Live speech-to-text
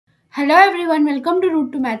Hello everyone, welcome to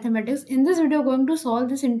Root to Mathematics. In this video, we're going to solve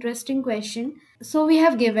this interesting question. So we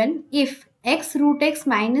have given if x root x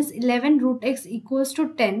minus 11 root x equals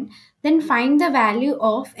to 10, then find the value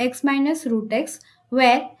of x minus root x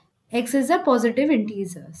where x is a positive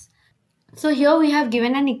integers. So here we have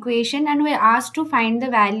given an equation and we're asked to find the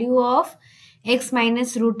value of x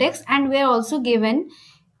minus root x, and we're also given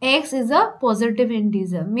x is a positive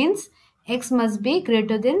integer, means x must be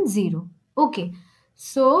greater than 0. Okay,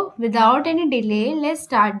 so without any delay, let's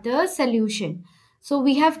start the solution. So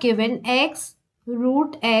we have given x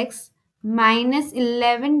root x minus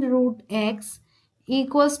 11 root x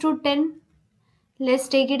equals to 10. Let's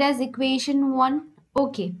take it as equation 1.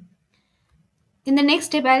 Okay. In the next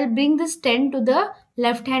step, I'll bring this 10 to the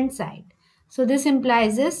left hand side. So this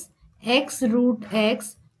implies is x root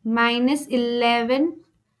x minus 11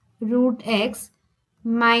 root x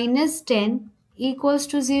minus 10 equals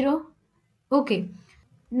to 0. Okay.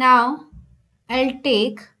 Now I'll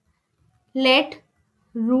take let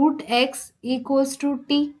root x equals to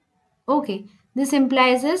t. Okay. This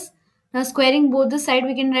implies is now squaring both the side,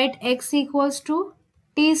 we can write x equals to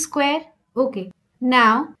t square. Okay.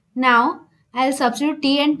 Now I'll substitute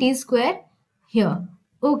t and t square here.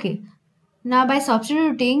 Okay. Now by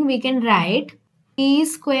substituting, we can write t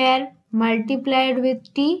square multiplied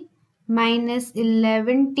with t minus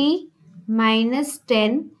 11t minus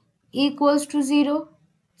 10 equals to 0.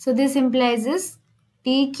 So this implies is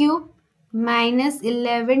t cube minus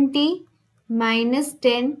 11t minus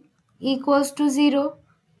 10 equals to 0.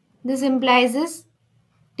 This implies is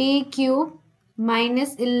t cube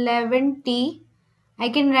minus 11t. I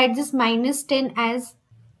can write this minus 10 as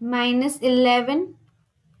minus 11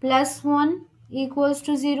 plus 1 equals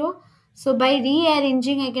to 0. So by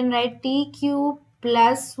rearranging, I can write t cube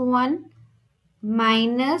plus 1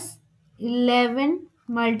 minus 11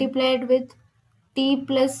 multiplied with t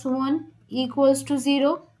plus 1 equals to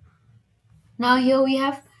 0. Now here we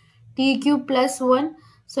have t cube plus 1.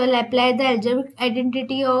 So I'll apply the algebraic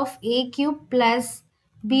identity of a cube plus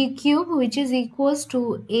b cube, which is equals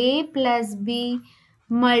to a plus b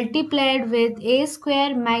multiplied with a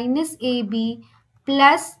square minus ab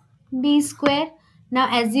plus b square. Now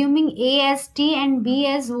assuming a as t and b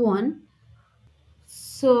as 1,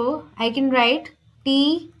 so I can write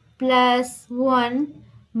t plus 1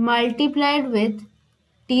 multiplied with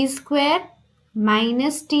t square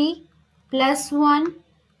minus t plus 1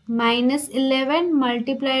 minus 11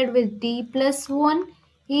 multiplied with t plus 1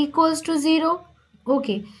 equals to 0.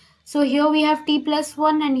 Okay, so here we have t plus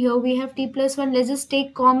 1 and here we have t plus 1. Let's just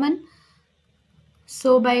take common.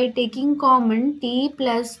 So by taking common, t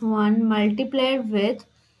plus 1 multiplied with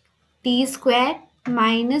t square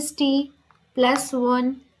minus t plus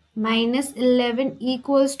 1 minus 11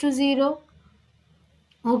 equals to 0.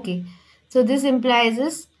 Okay, so this implies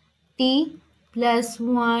is t plus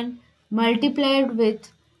 1 multiplied with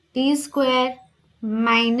t square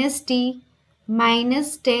minus t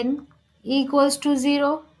minus 10 equals to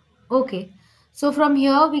 0. Okay, so from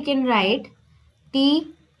here we can write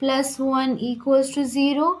t plus 1 equals to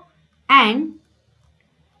 0 and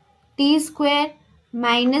t square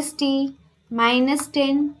minus t minus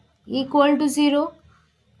 10 equal to 0.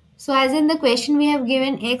 So as in the question we have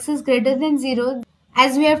given x is greater than 0,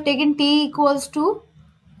 as we have taken t equals to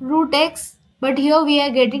root x, but here we are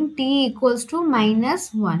getting t equals to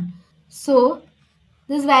minus 1. So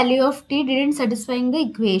this value of t didn't satisfying the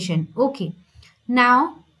equation. Okay.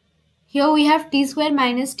 Now here we have t square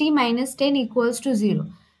minus t minus 10 equals to 0.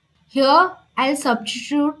 Here I'll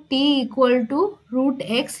substitute t equal to root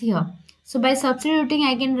x here. So by substituting,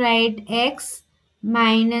 I can write x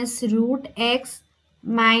minus root x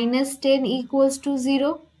minus 10 equals to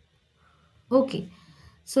 0. Okay.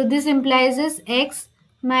 So this implies is x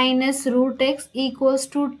minus root x equals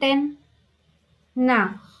to 10.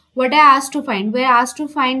 Now, what I asked to find? We are asked to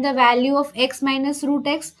find the value of x minus root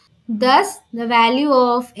x. Thus, the value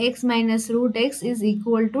of x minus root x is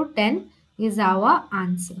equal to 10 is our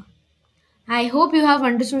answer. I hope you have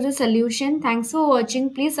understood the solution. Thanks for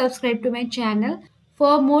watching. Please subscribe to my channel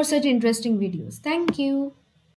for more such interesting videos. Thank you.